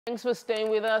Thanks for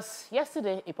staying with us.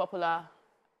 Yesterday, a popular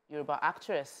Yoruba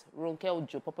actress, Ronke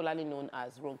Ojo, popularly known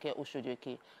as Ronke Oshodi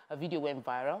Oke, a video went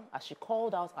viral as she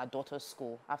called out her daughter's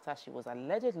school after she was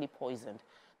allegedly poisoned.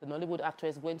 The Nollywood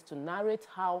actress went to narrate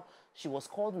how she was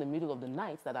called in the middle of the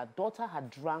night that her daughter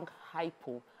had drank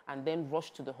Hypo and then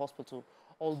rushed to the hospital.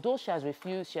 Although she has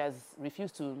refused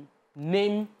to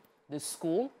name the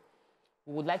school,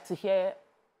 we would like to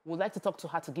talk to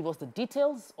her to give us the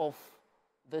details of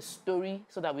the story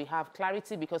so that we have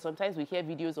clarity, because sometimes we see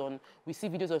videos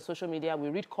on social media, we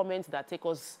read comments that take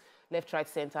us left, right,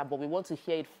 center, but we want to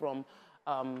hear it from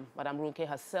Madam Ronke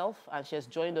herself, and she has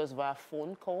joined us via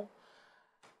phone call.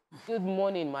 Good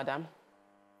morning, Madam.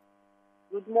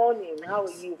 Good morning. How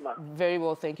are you, ma'am? Very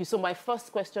well, thank you. So my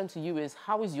first question to you is,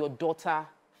 how is your daughter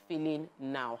feeling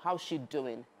now? How's she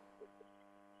doing?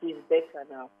 She's better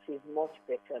now. She's much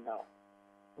better now.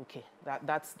 Okay,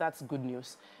 that's good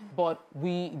news. But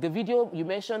the video, you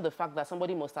mentioned the fact that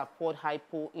somebody must have poured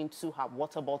Hypo into her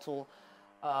water bottle.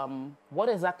 What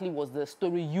exactly was the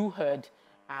story you heard,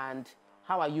 and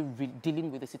how are you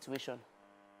dealing with the situation?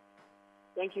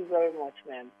 Thank you very much,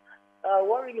 ma'am.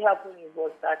 What really happened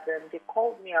was that they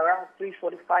called me around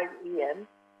 3:45 a.m.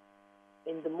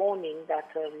 in the morning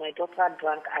that my daughter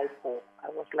drank Hypo. I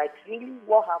was like, really?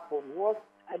 What happened?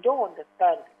 I don't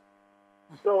understand.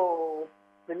 So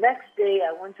the next day,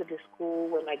 I went to the school.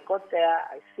 When I got there,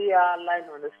 I see her lying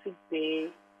on the sick bay.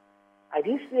 I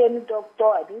didn't see any doctor.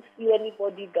 I didn't see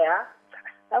anybody there.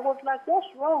 I was like, what's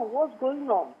wrong? What's going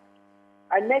on?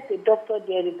 I met the doctor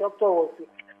there. The doctor was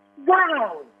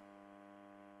down.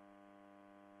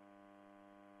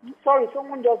 Sorry,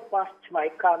 someone just passed my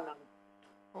car now.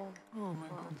 Oh my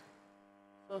God.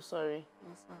 So sorry.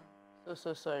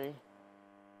 So sorry.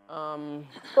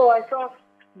 So I saw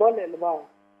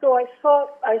So I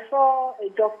saw a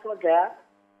doctor there,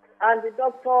 and the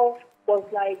doctor was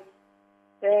like,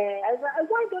 I said,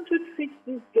 why don't you treat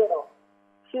this girl?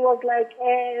 She was like,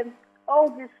 all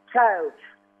these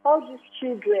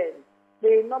children,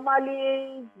 they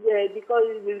normally,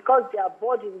 because they are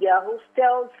bored in their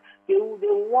hostels, they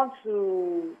want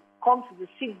to come to the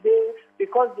sick bay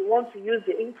because they want to use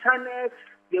the internet,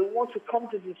 they want to come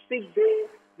to the sick bay.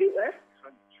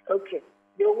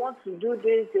 They want to do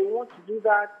this, they want to do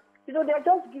that. You know, they're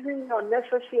just giving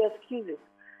unnecessary excuses.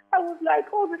 I was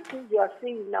like, all these things you are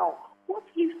saying now, what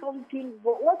if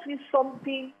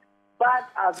something bad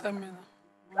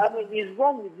is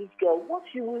wrong with this girl? What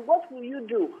will you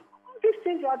do? All these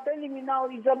things you are telling me now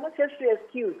is a unnecessary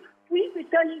excuse. Will you be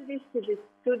telling this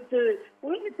will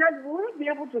we be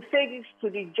able to say this to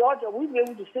the judge, or will we be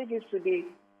able to say this to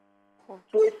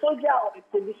a soldier or a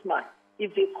policeman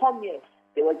if they come here?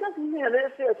 They were just giving a very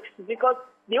serious excuse, because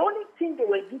the only thing they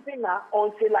were giving her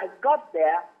until I got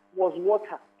there was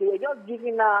water. They were just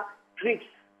giving her drips.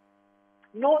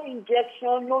 No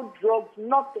injection, no drugs,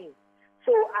 nothing.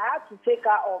 So I had to take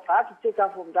her off. I had to take her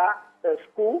from that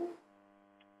school.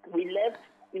 We left.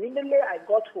 Immediately I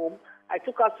got home, I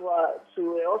took her to a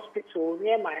hospital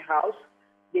near my house.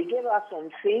 They gave her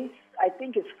some things. I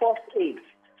think it's first aid.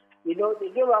 You know, they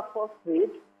gave her first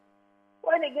aid.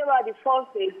 When they gave her the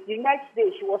first aid, the next day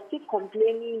she was still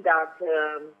complaining that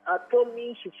told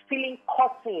me she's feeling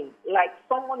cutting, like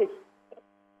someone is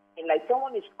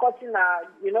cutting her,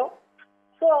 you know.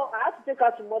 So I had to take her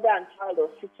to Mother and Child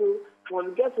Hospital. When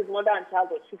we get to Mother and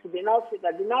Child Hospital, they now say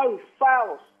that they now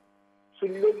refer us to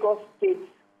Lagos State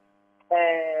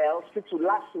Hospital,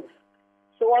 Lasuth.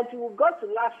 So until we got to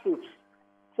Lasuth,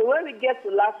 so when we get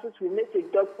to Lasuth, we met a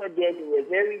doctor there. They were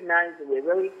very nice. They were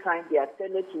very kind. They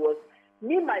attended to us.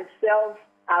 Me, myself,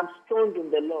 I'm strong in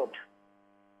the Lord.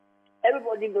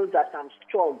 Everybody knows that I'm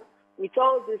strong. With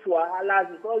all these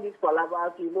wahalas, with all these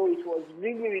palabras, you know, it was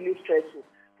really, really stressful.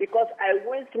 Because I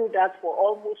went through that for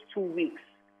almost 2 weeks.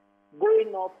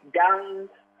 Going up, down,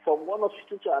 from one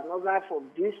hospital to another,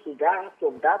 from this to that,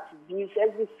 from that to this,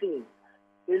 everything.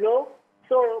 You know?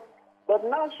 So, but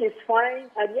now she's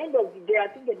fine. At the end of the day, I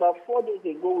think about 4 days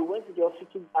ago, we went to the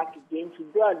hospital back again to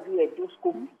go and do a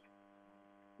endoscopy.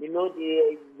 You know,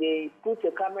 they put a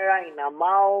camera in her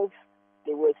mouth.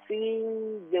 They were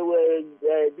seeing,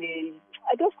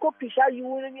 endoscopy.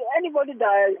 Anybody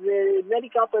that is a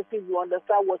medical person will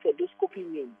understand what endoscopy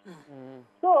means. Mm-hmm.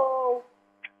 So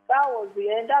that was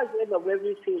the end. That's the end of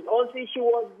everything. Also, she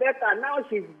was better. Now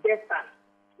she's better.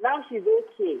 Now she's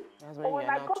okay. But when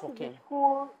I got to the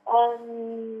school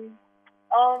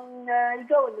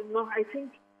I think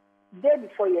day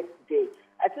before yesterday,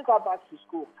 I took her back to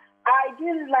school. I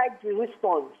didn't like the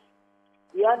response.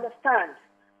 You understand?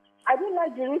 I didn't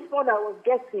like the response I was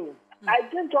getting. I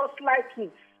didn't just like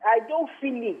it. I don't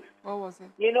feel it. What was it?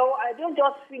 You know, I don't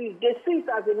just feel it. They see it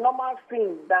as a normal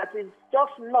thing that is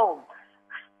just norm.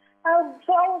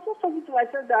 So I was just talking to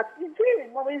myself that is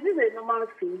this a normal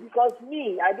thing? Because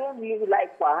me, I don't really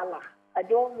like wahala. I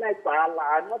don't like wahala.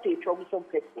 I'm not a troublesome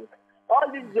person.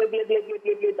 All this blah, blah, blah, blah,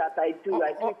 blah, blah that I do,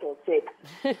 I do it on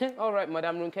set. All right,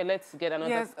 Madam Ronke, let's get another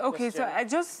Yes, okay, question. so I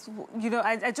just, you know,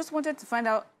 I just wanted to find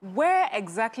out, where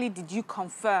exactly did you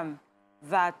confirm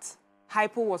that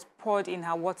Hypo was poured in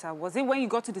her water? Was it when you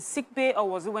got to the sick bay, or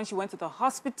was it when she went to the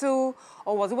hospital,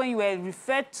 or was it when you were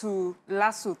referred to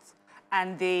Lasut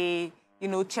and they, you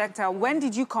know, checked her? When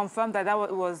did you confirm that that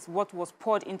was what was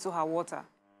poured into her water?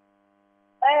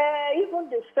 Even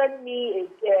they sent me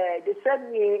a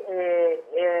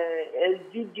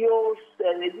video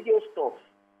stuff.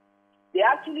 They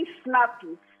actually snapped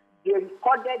it. They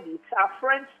recorded it. Our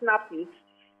friend snapped it.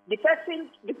 The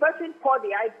person poured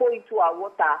the Hypo into her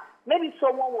water. Maybe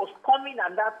someone was coming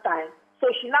at that time, so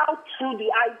she now threw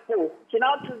the Hypo. She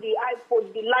now threw the Hypo,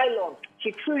 the nylon.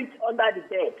 She threw it under the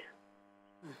bed.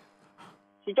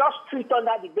 She just threw it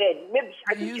under the bed. Maybe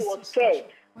I think she was scared.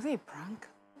 Was it a prank?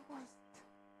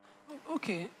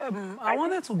 Okay, I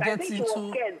wanted to get she into...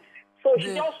 was scared. So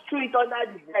she just threw it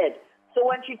under the bed. So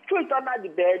when she threw it under the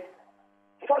bed,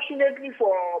 fortunately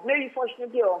or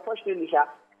unfortunately,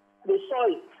 they saw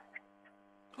it.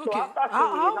 Okay, So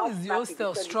how is the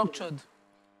hostel structured?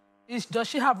 Does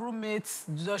she have roommates?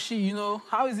 Does she, you know,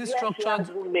 how is it structured? She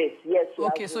has roommates. Yes,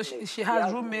 okay, so she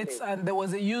has roommates, and there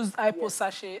was a used Hypo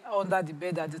sachet under the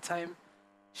bed at the time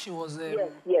she was...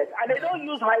 yes, and they don't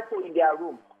use Hypo in their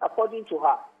room, according to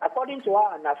her. According to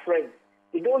her and her friends,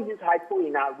 they don't use Hypo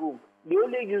in her room. They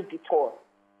only use the toilet.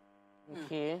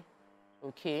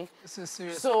 Okay. This is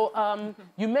serious. So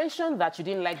you mentioned that you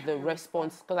didn't like the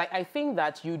response, because I think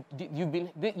that you've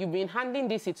been handling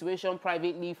this situation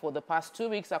privately for the past 2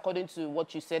 weeks, according to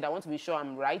what you said. I want to be sure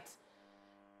I'm right.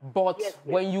 But yes.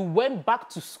 When you went back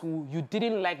to school, you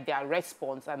didn't like their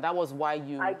response, and that was why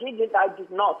you... I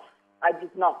did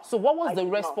not. So what was the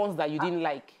response that you didn't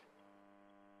like?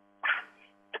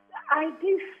 I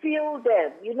did feel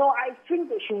them. You know, I think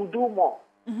they should do more.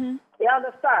 You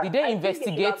understand? Did they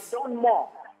investigate? They should have done more.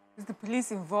 Is the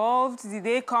police involved? Did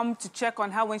they come to check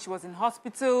on her when she was in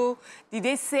hospital? Did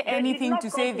they say anything to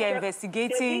say they're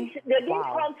investigating? They didn't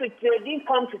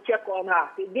come to check on her.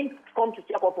 They didn't come to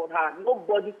check up on her.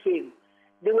 Nobody came.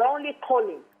 They were only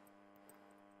calling.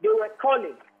 They were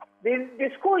calling. The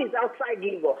school is outside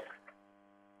Lagos.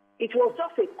 It was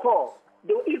just a call.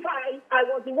 If I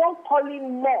was the one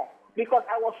calling more, because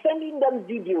I was sending them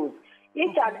videos.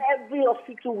 Each and every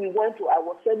hospital we went to, I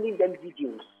was sending them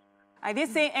videos. Are they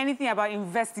saying anything about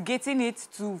investigating it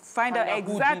to find out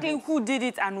exactly who did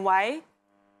it and why?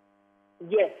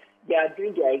 Yes, they are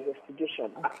doing their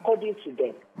investigation, according to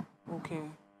them. Okay.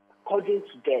 According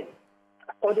to them.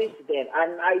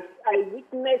 And I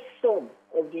witnessed some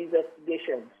of the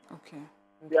investigations. Okay.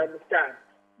 You understand?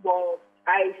 But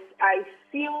I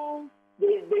feel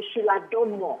they should have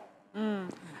done more.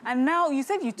 And now you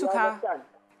said you took her...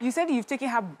 You said you've taken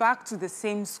her back to the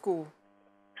same school.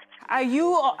 Are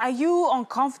you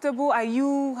uncomfortable?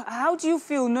 How do you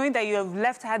feel knowing that you have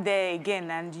left her there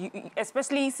again, and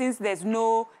especially since there's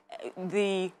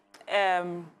the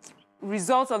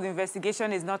results of the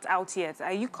investigation is not out yet?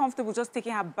 Are you comfortable just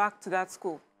taking her back to that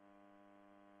school?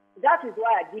 That is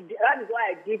why I did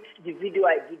the video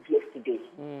I did yesterday.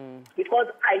 Because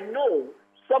I know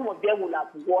some of them will have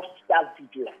watched that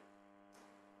video.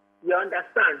 You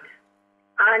understand?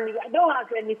 And I don't have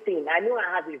anything. I know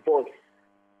I have a voice.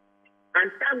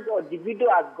 And thank God the video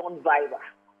has gone viral.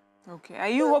 Okay. Are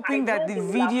you hoping that the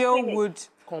video will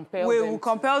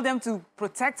compel them to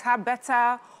protect her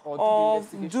better or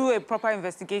do a proper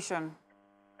investigation?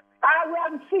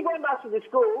 I'm still going back to the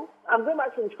school. I'm going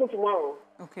back to the school tomorrow.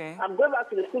 Okay. I'm going back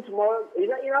to the school tomorrow.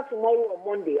 Either tomorrow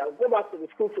or Monday. I'll go back to the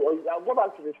school. I'll go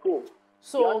back to the school.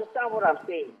 So you understand what I'm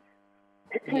saying?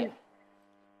 Yeah.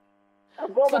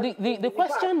 So the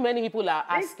question many people are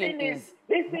asking is...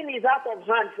 This thing is out of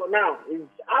hand for now. It's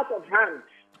out of hand.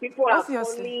 People are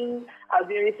calling, I've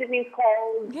been receiving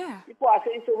calls. Yeah. People are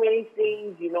saying so many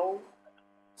things, you know.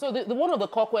 So one of the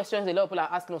core questions a lot of people are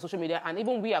asking on social media, and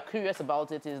even we are curious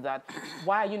about it, is that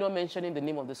why are you not mentioning the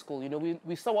name of the school? You know,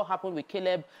 we saw what happened with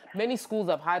Caleb. Many schools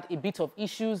have had a bit of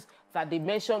issues that they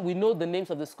mentioned. We know the names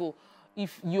of the school.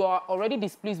 If you are already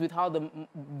displeased with how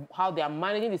they are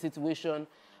managing the situation,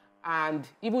 and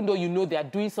even though you know they are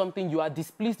doing something, you are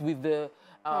displeased with the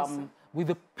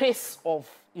pace of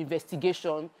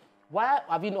investigation, why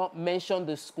have you not mentioned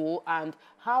the school, and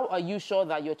how are you sure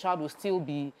that your child will still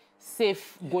be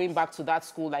safe going back to that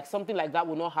school? Like something like that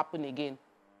will not happen again?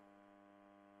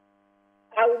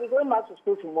 I will be going back to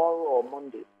school tomorrow or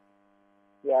Monday.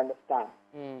 You understand?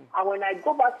 And when I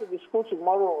go back to the school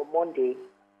tomorrow or Monday,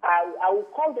 I will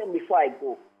call them before I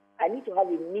go. I need to have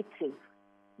a meeting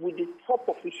with the top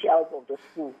officials of the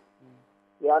school.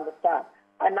 You understand?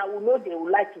 And I will know they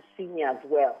would like to see me as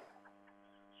well.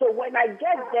 So when I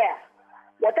get there,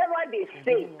 whatever they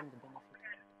say,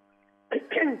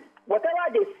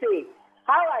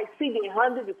 how I see they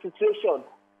handle the situation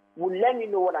will let me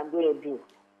know what I'm going to do.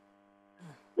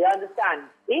 You understand?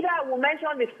 Either I will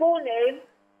mention his full name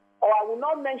or I will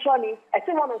not mention it. I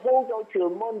still want to hold on till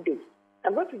Monday.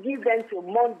 I'm going to give them till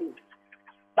Monday.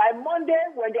 By Monday,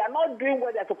 when they are not doing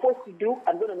what they're supposed to do,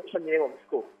 I'm going to mention the name of the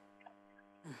school.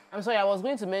 I'm sorry, I was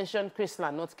going to mention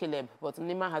Chrisla, not Caleb, but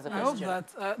Nima has a question. I hope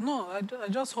that, no, I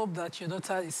just hope that your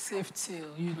daughter is safe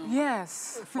till, you know.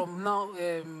 Yes. From now,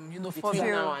 you know,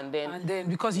 Between now and then. And then,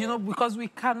 because, you know, because we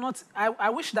cannot, I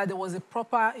wish that there was a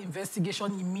proper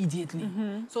investigation immediately.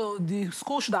 So the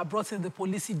school should have brought in the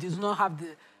police if they do not have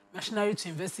the machinery to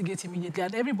investigate immediately.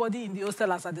 And everybody in the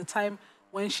hostel at the time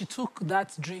when she took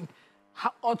that drink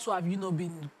ought to have, you know,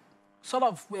 been sort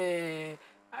of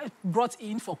brought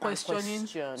in for questioning,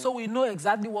 so we know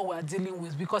exactly what we're dealing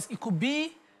with, because it could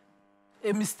be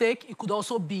a mistake, it could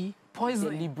also be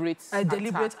poisoning. A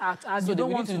deliberate act. And so you don't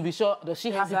we want need to be sure, does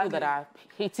she have people that are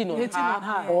hating on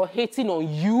her or hating on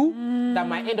you that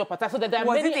might end up attacked? So that there are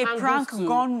many angles. Was it a prank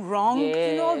gone wrong?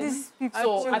 Yes. You know, these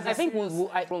people. So I think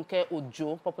Ronke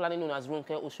Ojo, popularly known as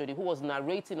Ronke Oshodi, who was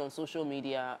narrating on social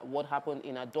media what happened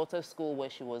in her daughter's school where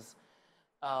she was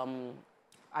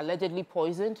allegedly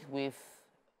poisoned with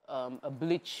a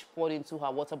bleach poured into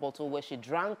her water bottle where she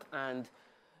drank, and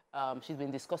she's been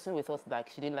discussing with us that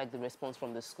she didn't like the response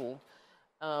from the school.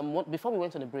 Before we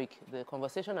went on a break, the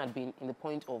conversation had been in the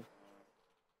point of,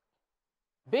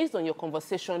 based on your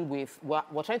conversation with,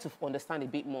 we're trying to understand a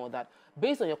bit more that,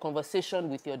 based on your conversation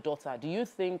with your daughter, do you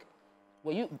think,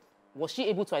 was she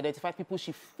able to identify people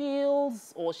she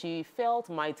feels or she felt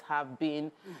might have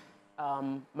been,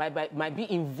 might be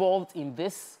involved in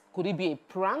this? Could it be a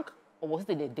prank? Or was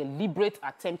it a deliberate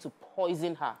attempt to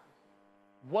poison her?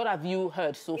 What have you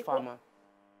heard so far, ma?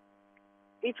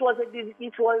 It was a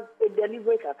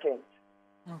deliberate attempt.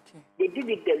 Okay. They did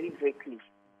it deliberately.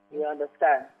 You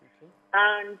understand? Okay.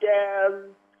 And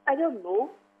I don't know,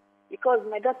 because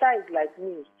my daughter is like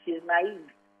me. She's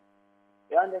naive.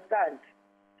 You understand?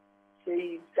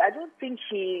 I don't think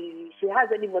she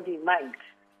has anybody in mind.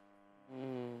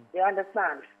 You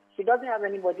understand? She doesn't have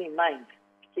anybody in mind.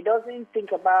 She doesn't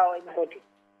think about anybody.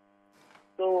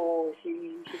 So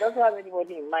she doesn't have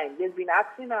anybody in mind. They've been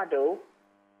asking her, though.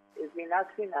 They've been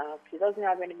asking her. She doesn't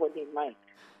have anybody in mind.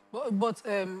 But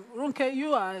Ronke,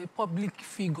 you are a public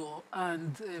figure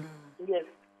and yes,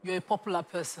 you're a popular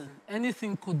person.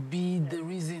 Anything could be the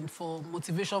reason for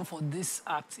motivation for this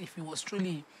act if it was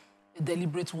truly a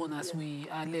deliberate one, as we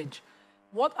allege.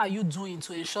 What are you doing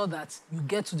to ensure that you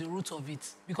get to the root of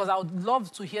it? Because I would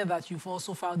love to hear that you've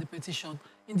also filed a petition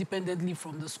independently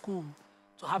from the school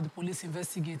to have the police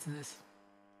investigate this.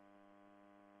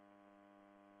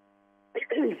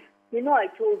 You know, I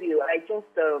told you, I just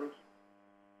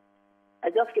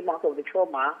came out of the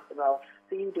trauma about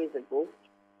 3 days ago.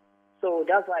 So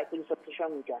that's why I put a social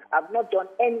media. I've not done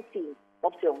anything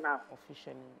up till now.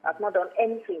 Officially. I've not done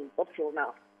anything up till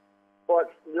now.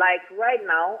 But like right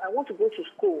now, I want to go to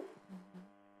school.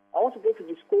 I want to go to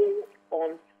the school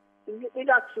on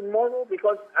either tomorrow,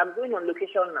 because I'm going on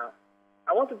location now.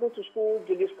 I want to go to the school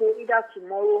either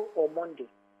tomorrow or Monday.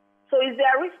 So is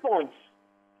there a response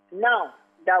now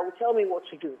that will tell me what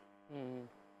to do?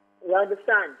 You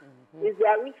understand? Is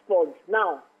there a response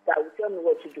now that will tell me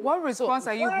what to do? What response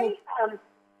are you hoping?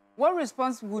 What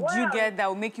response would you get that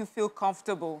will make you feel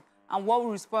comfortable? And what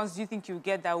response do you think you'll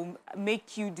get that will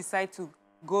make you decide to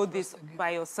go this by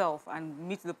yourself and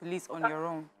meet the police on your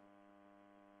own?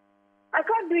 I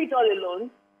can't do it all alone.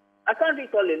 I can't do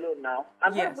it all alone now.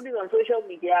 I'm going to put it on social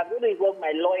media. I'm going to involve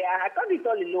my lawyer. I can't do it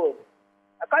all alone.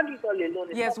 I can't do it all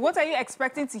alone. Yes, what are you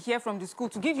expecting to hear from the school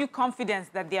to give you confidence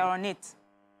that they are on it?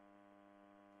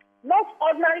 Not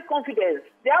ordinary confidence.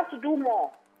 They have to do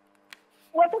more.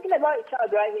 We're talking about a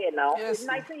child right here now. Yes. It's a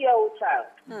 19-year-old child.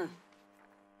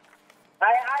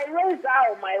 I raised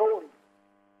her on my own.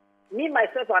 Me,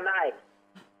 myself, and I.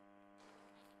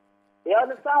 You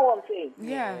understand what I'm saying?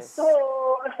 Yes.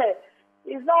 So,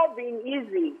 it's not been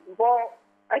easy. But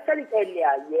I said it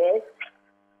earlier, yes.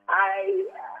 I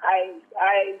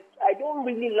don't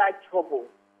really like trouble.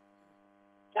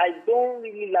 I don't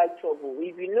really like trouble.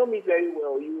 If you know me very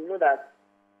well, you know that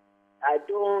I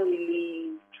don't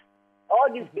really... All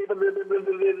this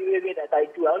that I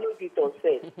do, I only do it on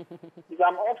set. If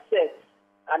I'm upset,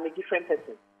 I'm a different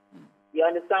person. You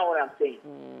understand what I'm saying?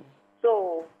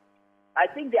 So I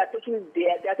think they are taking,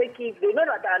 they know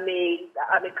that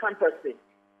I'm a calm person.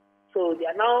 So they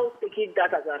are now taking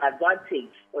that as an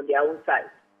advantage on their own side.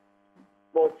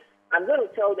 But I'm going to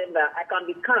tell them that I can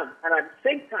be calm, and at the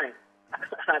same time,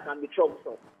 I can be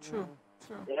troublesome. True.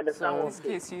 You understand In what this I'm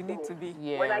saying? case, you need to be.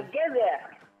 Yeah. When I get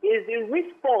there, is the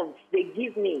response they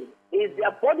give me, is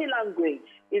their body language,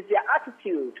 is their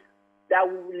attitude that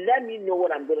will let me know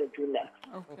what I'm going to do next.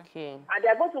 Okay. And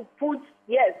they're going to put,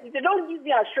 yes, if they don't give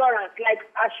me assurance,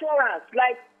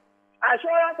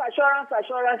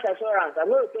 I'm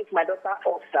going to take my daughter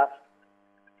off that.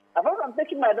 Apart from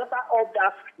taking my daughter off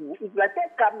that school, if I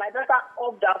take my daughter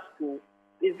off that school,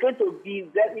 it's not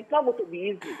going to be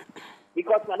easy.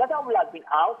 Because my daughter will have been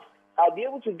out, I'll be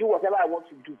able to do whatever I want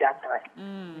to do that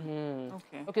time.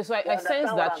 Okay, so I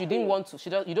sense that you didn't want to,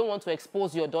 you don't want to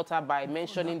expose your daughter by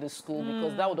mentioning the school,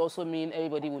 because that would also mean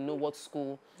everybody will know what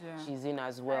school she's in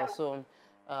as well. So,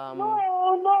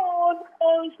 No,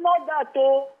 it's not that,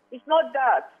 though. It's not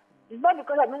that. It's not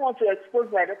because I don't want to expose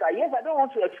my daughter. Yes, I don't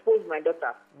want to expose my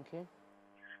daughter. Okay.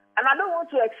 And I don't want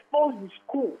to expose the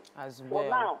school As well. for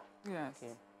now. Yes.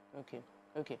 Okay.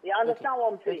 You understand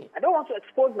what I'm saying? Okay. I don't want to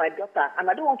expose my daughter, and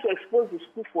I don't want to expose the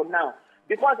school for now.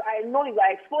 Because I know if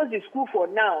I expose the school for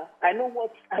now, I know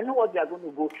what they are going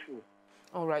to go through.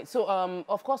 All right. So,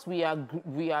 of course, we are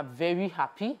very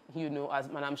happy, you know,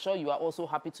 and I'm sure you are also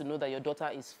happy to know that your daughter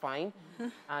is fine,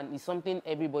 and it's something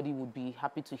everybody would be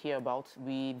happy to hear about.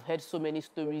 We've heard so many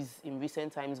stories in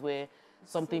recent times where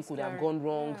something could have gone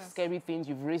wrong, scary things.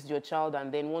 You've raised your child,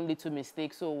 and then one little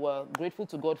mistake. So we're grateful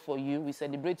to God for you. We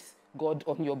celebrate God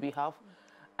on your behalf,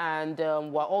 and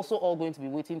we're also all going to be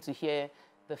waiting to hear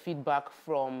the feedback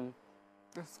from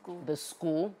the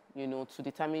school, you know, to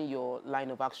determine your line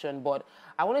of action. But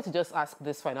I wanted to just ask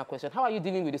this final question. How are you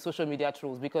dealing with the social media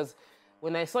trolls? Because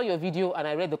when I saw your video and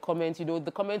I read the comments, you know,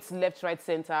 the comments left, right,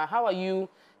 center, how are you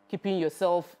keeping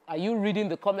yourself? Are you reading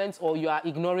the comments or you are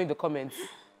ignoring the comments?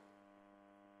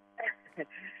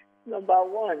 Number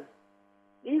one,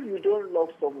 if you don't love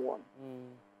someone,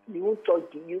 you won't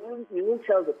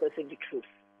tell the person the truth.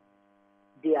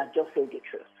 They are just saying the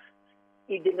truth.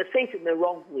 If they may say it in the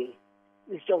wrong way,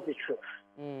 it's just the truth.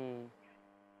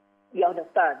 You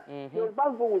understand? Your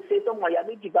Bible will say, "Someone you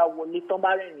need to buy one little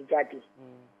barren in daddy."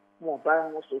 More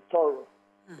barren was so thorough.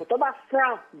 But about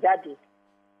frown daddy,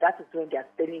 that is when they are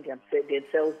telling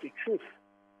themselves the truth.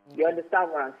 You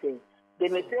understand what I'm saying? They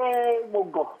may say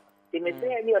mogo, they may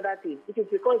say any other thing. It is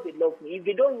because they love me. If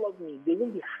they don't love me, they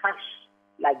won't be harsh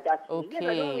like that. Okay. Yes,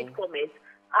 I don't read comments.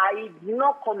 I do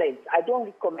not comment. I don't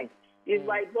read comments. It's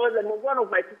my brother, one of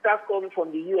my sisters called me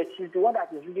from the US. She's the one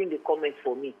that is reading the comments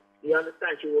for me. You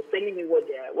understand? She was telling me what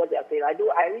they are saying. I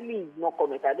really do not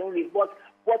comment. I don't read. But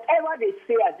whatever they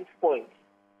say at this point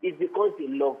is because they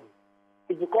love me.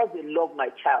 It's because they love my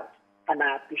child, and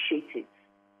I appreciate it.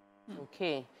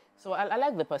 Okay. So I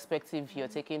like the perspective you're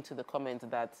taking to the comment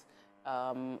that,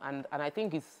 and I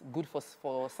think it's good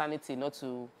for sanity not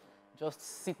to just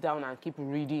sit down and keep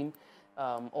reading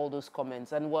all those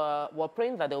comments. And we're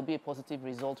praying that there will be a positive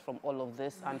result from all of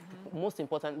this. And most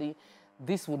importantly,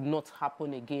 this would not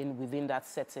happen again within that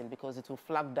setting, because it will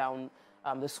flag down.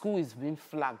 The school is being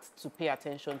flagged to pay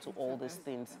attention to all these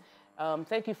things.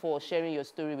 Thank you for sharing your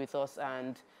story with us.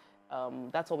 And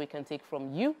that's all we can take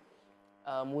from you.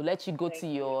 We'll let you go to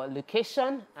your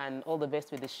location, and all the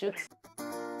best with the shoot.